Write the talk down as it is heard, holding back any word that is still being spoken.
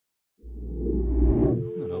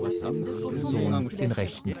Zugang in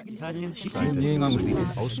rechten Seiten sowie den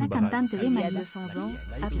Außenbereich.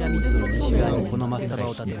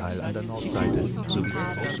 Teil an der Nordseite sowie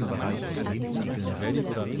den Außenbereich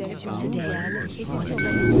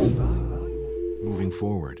Moving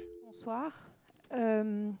forward. Bonsoir.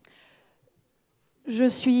 Je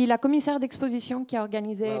suis la commissaire d'exposition qui a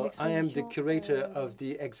organisé l'exposition. I am the curator of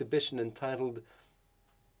the exhibition entitled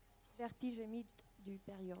Vertige et mythes du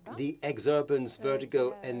Peri-urban. The Exurbans,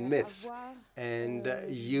 Vertigo and Myths. And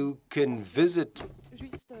you can visit.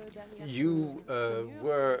 You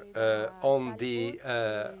were on the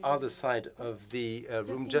other side of the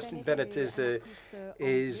room. Justin Bennett is an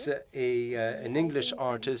English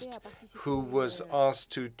artist who was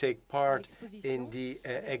asked to take part in the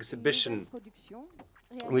exhibition,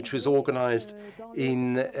 which was organized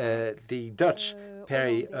in the Dutch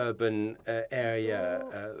Peri-urban area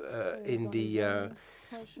in the.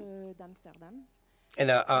 And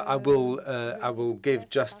I will give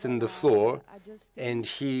Justin the floor, and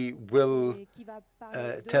he will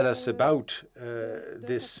tell us about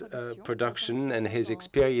this production and his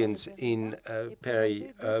experience in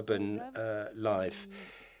Peri-urban life.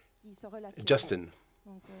 Justin,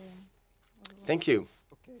 thank you,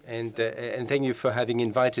 and thank you for having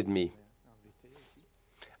invited me.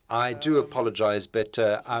 I do apologize, but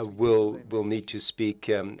I will need to speak.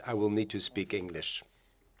 I will need to speak English.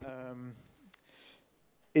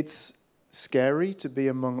 It's scary to be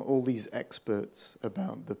among all these experts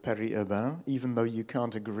about the Peri-urban, even though you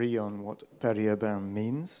can't agree on what Peri-urban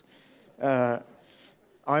means.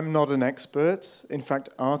 I'm not an expert. In fact,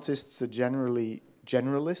 artists are generally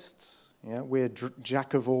generalists. Yeah? We're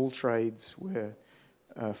jack of all trades. We're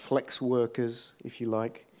flex workers, if you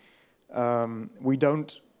like. We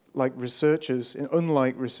don't, like researchers,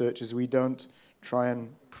 unlike researchers, we don't try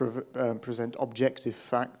and present objective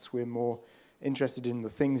facts. We're more interested in the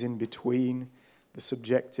things in between, the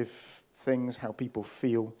subjective things, how people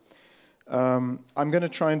feel. I'm going to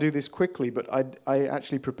try and do this quickly, but I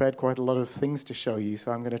actually prepared quite a lot of things to show you,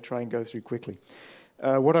 so I'm going to try and go through quickly.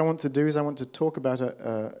 What I want to do is I want to talk about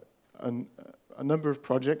a number of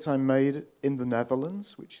projects I made in the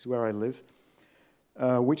Netherlands, which is where I live,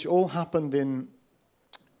 which all happened in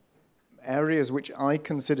areas which I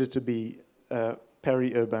consider to be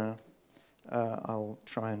peri-urban. I'll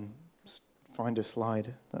try and find a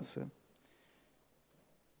slide. That's a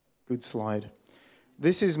good slide.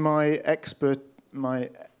 This is my expert.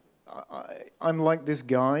 I'm like this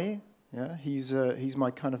guy. Yeah, he's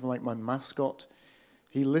my kind of like my mascot.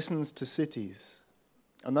 He listens to cities,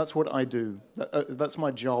 and that's what I do. That's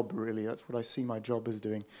my job, really. That's what I see my job as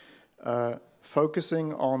doing,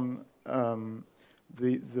 focusing on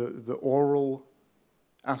the oral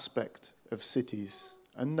aspect of cities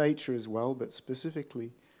and nature as well, but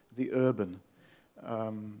specifically the urban,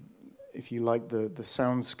 if you like, the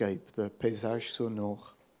soundscape, the paysage sonore.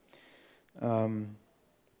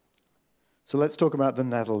 So let's talk about the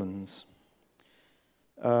Netherlands.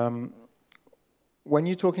 When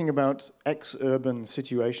you're talking about ex-urban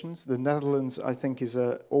situations, the Netherlands, I think, is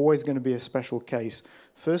always going to be a special case.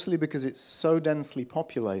 Firstly, because it's so densely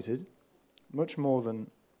populated, much more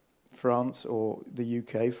than France or the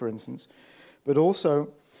UK, for instance, but also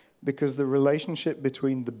because the relationship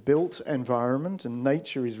between the built environment and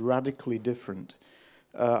nature is radically different.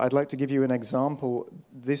 I'd like to give you an example.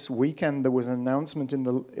 This weekend there was an announcement in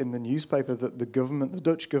the newspaper that the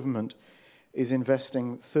Dutch government, is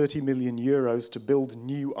investing 30 million euros to build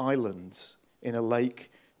new islands in a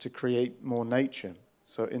lake to create more nature.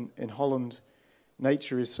 So in Holland,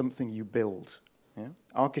 nature is something you build. Yeah?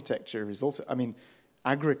 Architecture is also,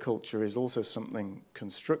 agriculture is also something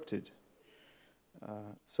constructed.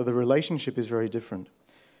 So the relationship is very different.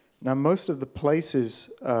 Now, most of the places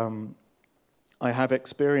I have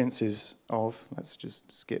experiences of, let's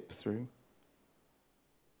just skip through,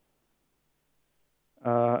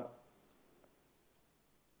 are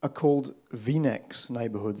called VNEX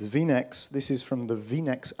neighborhoods. VNEX, this is from the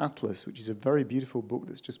VNEX Atlas, which is a very beautiful book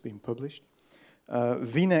that's just been published.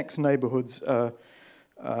 VNEX neighborhoods,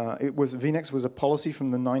 VNEX was a policy from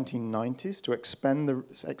the 1990s to expand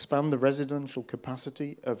the residential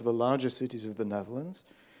capacity of the larger cities of the Netherlands.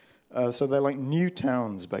 So they're like new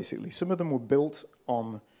towns, basically. Some of them were built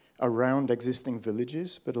around existing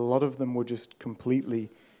villages, but a lot of them were just completely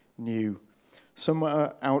new. Some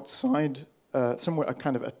are outside, some are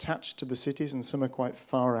kind of attached to the cities, and some are quite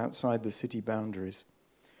far outside the city boundaries.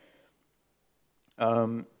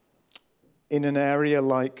 In an area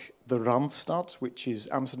like the Randstad, which is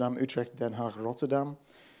Amsterdam, Utrecht, Den Haag, Rotterdam,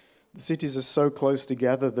 the cities are so close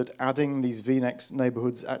together that adding these VNEX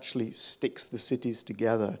neighborhoods actually sticks the cities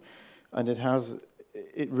together. And it has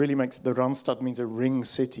it really makes, the Randstad means a ring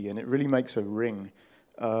city, and it really makes a ring.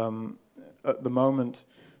 At the moment,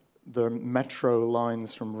 the metro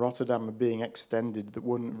lines from Rotterdam are being extended. That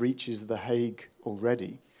one reaches The Hague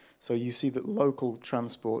already. So you see that local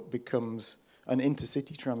transport becomes, an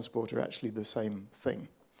intercity transport are actually the same thing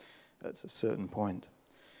at a certain point.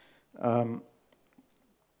 Okay,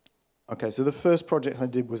 so the first project I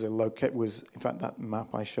did was in fact, that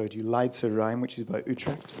map I showed you, Leidse Rijn, which is by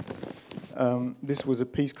Utrecht. This was a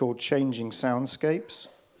piece called Changing Soundscapes.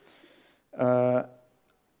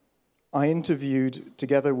 I interviewed,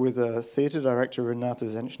 together with a theatre director, Renate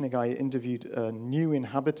Zenschnig, I interviewed new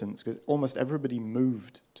inhabitants, because almost everybody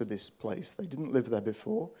moved to this place. They didn't live there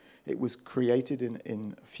before. It was created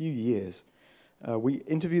in a few years. We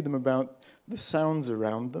interviewed them about the sounds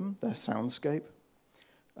around them, their soundscape,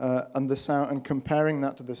 and comparing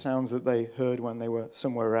that to the sounds that they heard when they were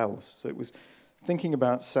somewhere else. So it was thinking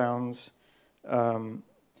about sounds,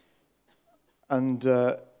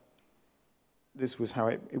 this was how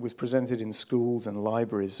it was presented in schools and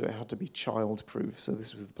libraries, so it had to be child-proof. So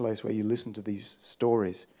this was the place where you listen to these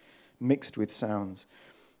stories mixed with sounds.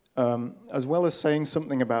 As well as saying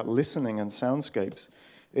something about listening and soundscapes,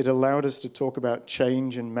 it allowed us to talk about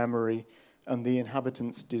change and memory and the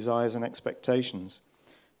inhabitants' desires and expectations.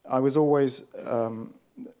 I was always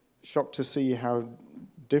shocked to see how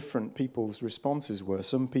different people's responses were.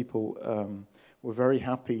 Some people were very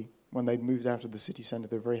happy when they moved out of the city centre.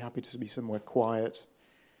 They were very happy to be somewhere quiet,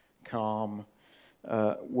 calm,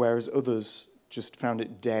 whereas others just found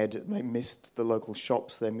it dead. They missed the local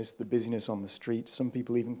shops, they missed the business on the street. Some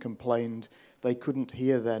people even complained they couldn't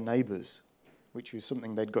hear their neighbours, which was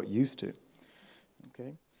something they'd got used to.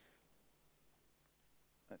 Okay.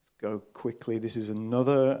 Let's go quickly. This is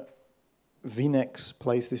another Vinex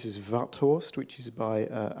place. This is Vathorst, which is by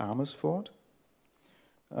Amersfoort.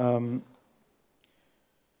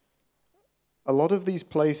 A lot of these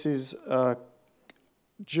places are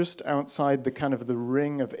just outside the kind of the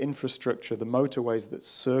ring of infrastructure, the motorways that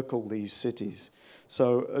circle these cities.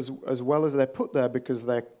 So as well as they're put there because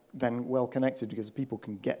they're then well connected, because people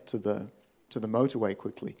can get to the motorway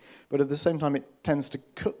quickly. But at the same time, it tends to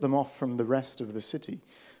cut them off from the rest of the city.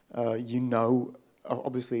 You know,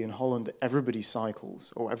 obviously in Holland, everybody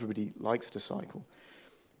cycles, or everybody likes to cycle.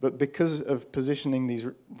 But because of positioning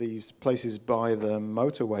these places by the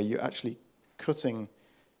motorway, you're actually cutting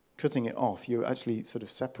it off. You're actually sort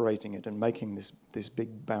of separating it and making this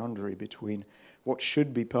big boundary between what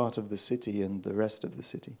should be part of the city and the rest of the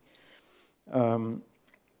city.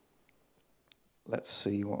 Let's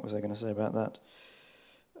see, what was I going to say about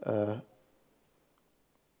that?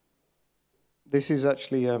 This is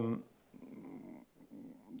actually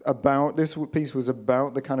this piece was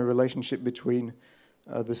about the kind of relationship between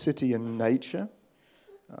the city and nature.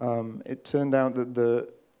 It turned out that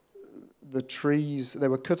the trees, they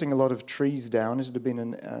were cutting a lot of trees down. It had been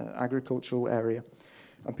an agricultural area.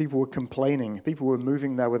 And people were complaining. People who were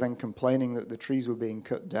moving there were then complaining that the trees were being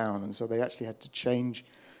cut down. And so they actually had to change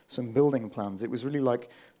some building plans. It was really like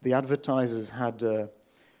the advertisers had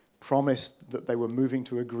promised that they were moving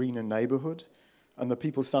to a greener neighborhood. And the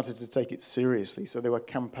people started to take it seriously. So they were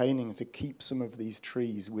campaigning to keep some of these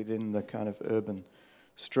trees within the kind of urban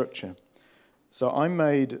structure. So I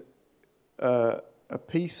made a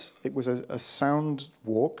piece. It was a sound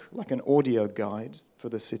walk, like an audio guide for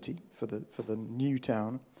the city, for the new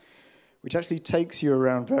town, which actually takes you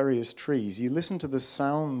around various trees. You listen to the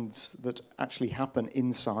sounds that actually happen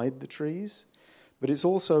inside the trees, but it's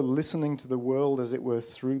also listening to the world, as it were,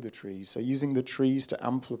 through the trees. So using the trees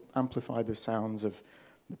to amplify the sounds of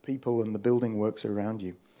the people and the building works around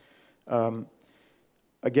you.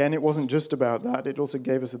 Again, it wasn't just about that. It also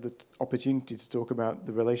gave us the opportunity to talk about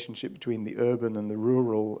the relationship between the urban and the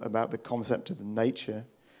rural, about the concept of the nature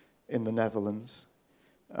in the Netherlands.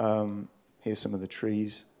 Here's some of the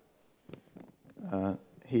trees.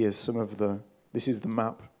 Here's some of this is the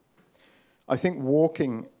map. I think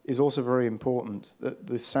walking is also very important.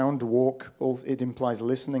 The sound walk, it implies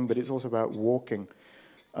listening, but it's also about walking.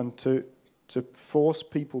 And to force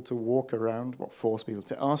people to walk around,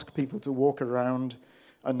 to ask people to walk around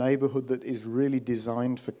a neighborhood that is really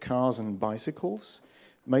designed for cars and bicycles,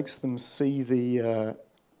 makes them see where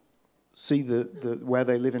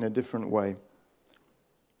they live in a different way.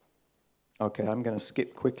 Okay, I'm going to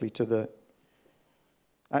skip quickly to the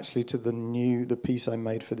piece I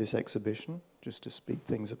made for this exhibition, just to speed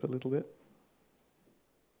things up a little bit.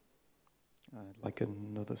 I'd like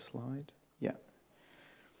another slide. Yeah.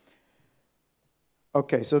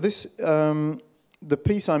 Okay, so this the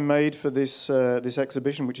piece I made for this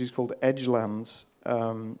exhibition, which is called Edgelands,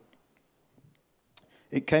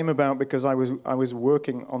 It came about because I was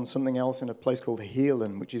working on something else in a place called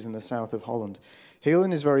Heerlen, which is in the south of Holland.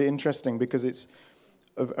 Heerlen is very interesting because it's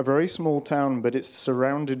a very small town, but it's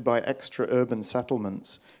surrounded by extra-urban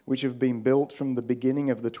settlements, which have been built from the beginning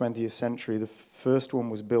of the 20th century. The first one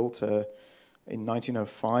was built in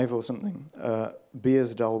 1905 or something,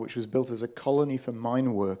 Beersdal, which was built as a colony for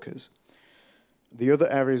mine workers. The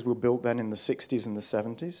other areas were built then in the 60s and the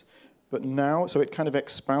 70s. But now, so it kind of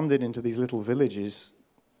expanded into these little villages,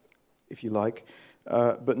 if you like.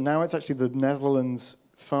 But now it's actually the Netherlands'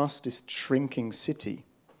 fastest shrinking city.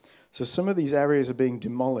 So some of these areas are being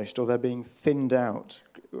demolished or they're being thinned out.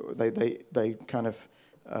 They kind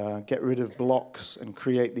of get rid of blocks and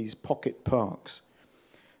create these pocket parks.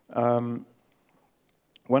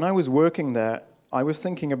 When I was working there, I was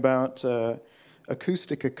thinking about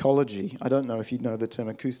acoustic ecology. I don't know if you know the term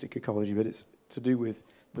acoustic ecology, but it's to do with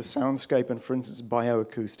the soundscape and, for instance,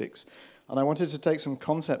 bioacoustics. And I wanted to take some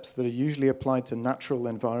concepts that are usually applied to natural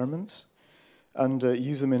environments and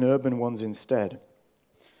use them in urban ones instead.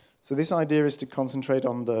 So this idea is to concentrate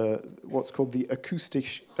on what's called the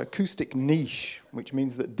acoustic niche, which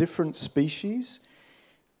means that different species,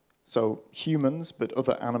 so humans but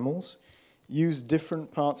other animals, use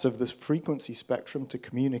different parts of this frequency spectrum to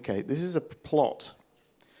communicate. This is a plot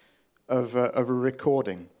of a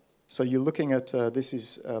recording. So you're looking at, this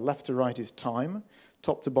is left to right is time,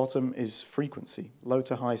 top to bottom is frequency, low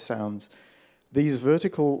to high sounds. These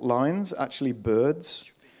vertical lines, actually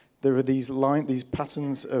birds, there are these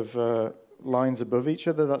patterns of lines above each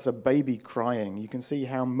other. That's a baby crying. You can see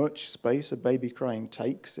how much space a baby crying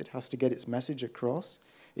takes. It has to get its message across.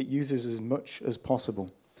 It uses as much as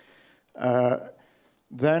possible.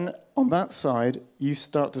 Then on that side, you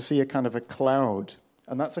start to see a kind of a cloud,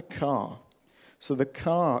 and that's a car. So the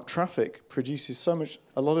car traffic produces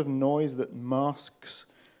a lot of noise that masks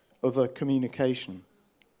other communication.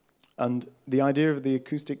 And the idea of the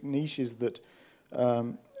acoustic niche is that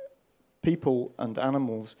people and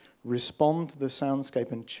animals respond to the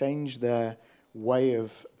soundscape and change their way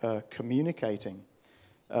of communicating.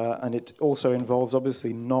 And it also involves,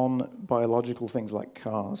 obviously, non-biological things like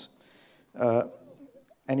cars.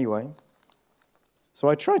 Anyway, so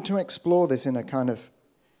I tried to explore this in a kind of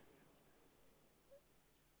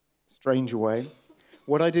strange way.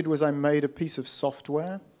 What I did was I made a piece of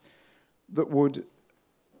software that would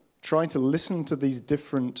try to listen to these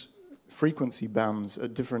different frequency bands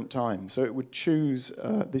at different times. So it would choose,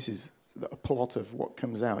 this is a plot of what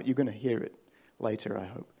comes out. You're going to hear it later, I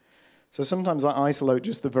hope. So sometimes I isolate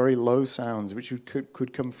just the very low sounds, which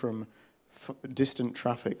could come from distant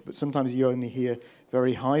traffic, but sometimes you only hear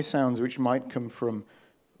very high sounds, which might come from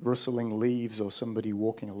rustling leaves or somebody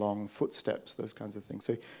walking along, footsteps, those kinds of things.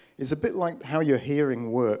 So it's a bit like how your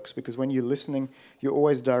hearing works, because when you're listening, you're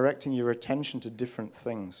always directing your attention to different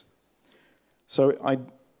things. So I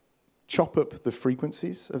chop up the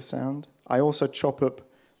frequencies of sound. I also chop up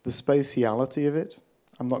the spatiality of it.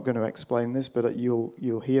 I'm not going to explain this, but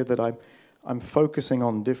you'll hear that I'm focusing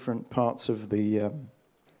on different parts of the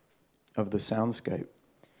soundscape.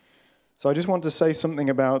 So I just want to say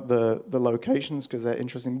something about the locations because they're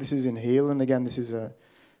interesting. This is in Heerlen. Again, this is a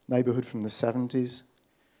neighborhood from the 70s.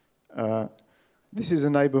 This is a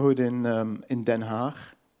neighborhood in Den Haag.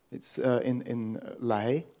 It's in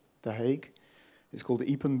The Hague. It's called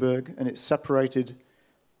Ypenburg, and it's separated.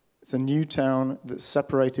 It's a new town that's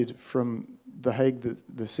separated from The Hague,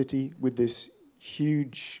 the city, with this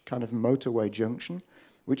huge kind of motorway junction,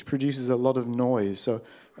 which produces a lot of noise. So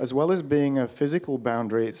as well as being a physical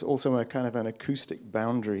boundary, it's also a kind of an acoustic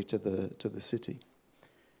boundary to the city.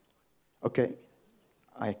 Okay,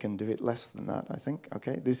 I can do it less than that, I think.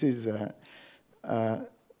 Okay, this is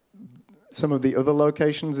some of the other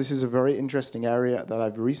locations. This is a very interesting area that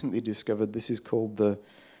I've recently discovered. This is called the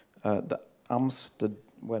Amsterdam,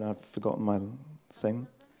 when I've forgotten my thing.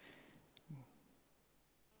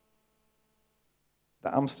 The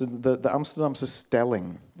Amsterdamse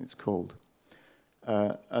Stelling, it's called.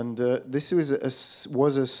 This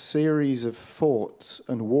was a series of forts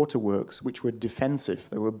and waterworks which were defensive.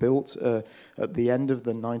 They were built at the end of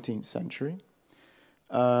the 19th century.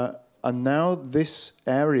 And now this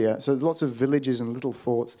area, so there's lots of villages and little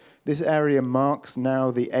forts, this area marks now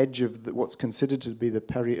the edge of what's considered to be the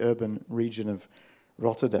peri-urban region of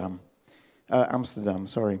Amsterdam,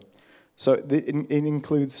 sorry. So it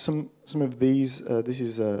includes some of these. This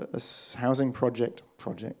is a housing project.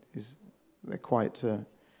 They're quite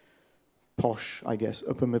posh, I guess,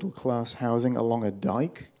 upper middle class housing along a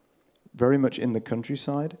dike, very much in the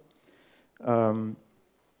countryside. And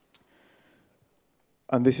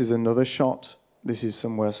this is another shot. This is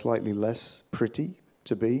somewhere slightly less pretty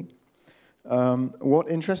to be. What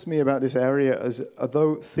interests me about this area is,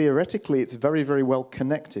 although theoretically it's very, very well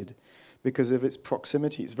connected because of its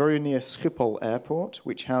proximity, it's very near Schiphol Airport,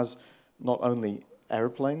 which has not only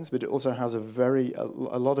airplanes, but it also has a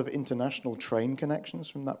lot of international train connections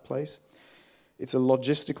from that place. It's a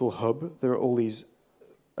logistical hub. There are all these,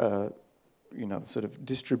 sort of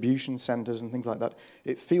distribution centers and things like that.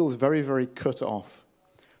 It feels very, very cut off.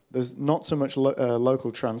 There's not so much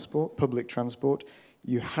local transport, public transport.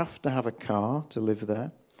 You have to have a car to live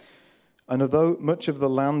there. And although much of the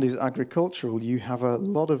land is agricultural, you have a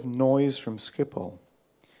lot of noise from Schiphol.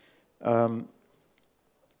 So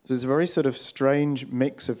it's a very sort of strange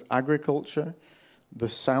mix of agriculture, the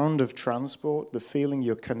sound of transport, the feeling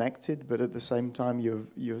you're connected, but at the same time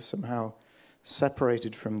you're somehow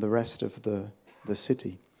separated from the rest of the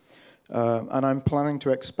city. And I'm planning to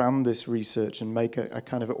expand this research and make a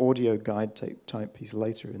kind of audio guide type piece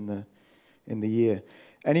later in the year.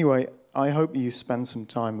 Anyway, I hope you spend some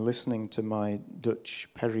time listening to my Dutch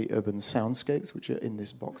peri-urban soundscapes, which are in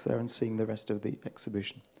this box there, and seeing the rest of the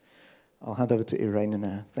exhibition. I'll hand over to Irène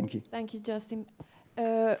now. Thank you. Thank you, Justin.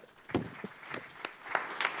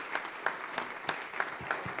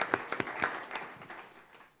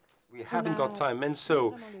 We haven't got time, and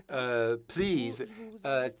so please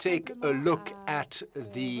take a look at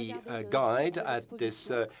the guide, at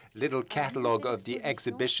this little catalogue of the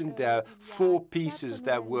exhibition. There are 4 pieces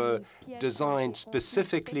that were designed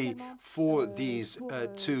specifically for these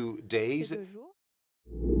 2 days. In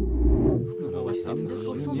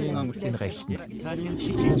Rechten.